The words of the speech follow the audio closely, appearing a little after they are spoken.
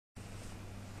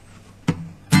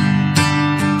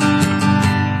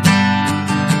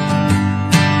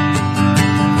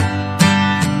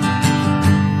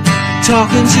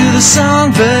Talking to the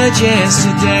Songbird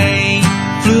yesterday,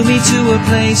 flew me to a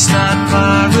place not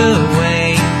far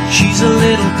away. She's a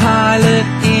little pilot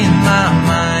in my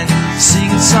mind,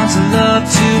 singing songs of love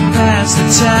to pass the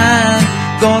time.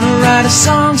 Gonna write a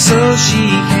song so she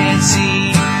can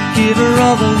see, give her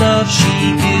all the love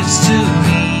she gives to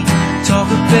me. Talk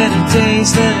of better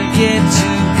days that are yet to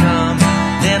come.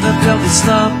 Never felt this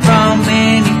love from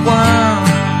anyone.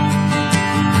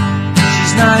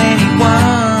 She's not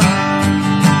anyone.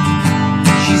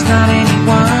 She's not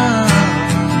anyone.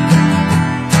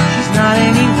 She's not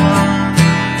anyone.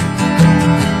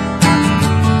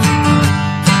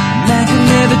 A man could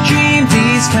never dream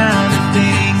these kind of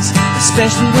things,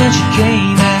 especially when she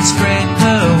came and spread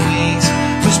her wings.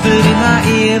 Whispered in my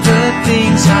ear the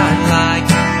things I'd like,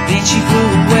 then she flew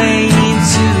away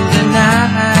into the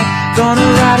night. Gonna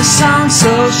write a song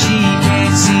so she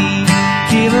can see,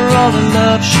 give her all the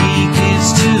love she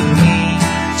gives to me.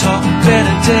 Talk of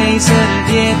better days that are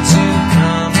yet to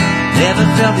come. Never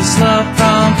felt this love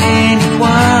from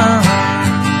anyone.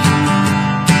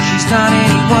 She's not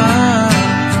anyone.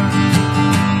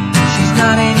 She's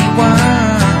not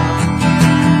anyone.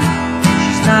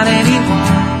 She's not anyone.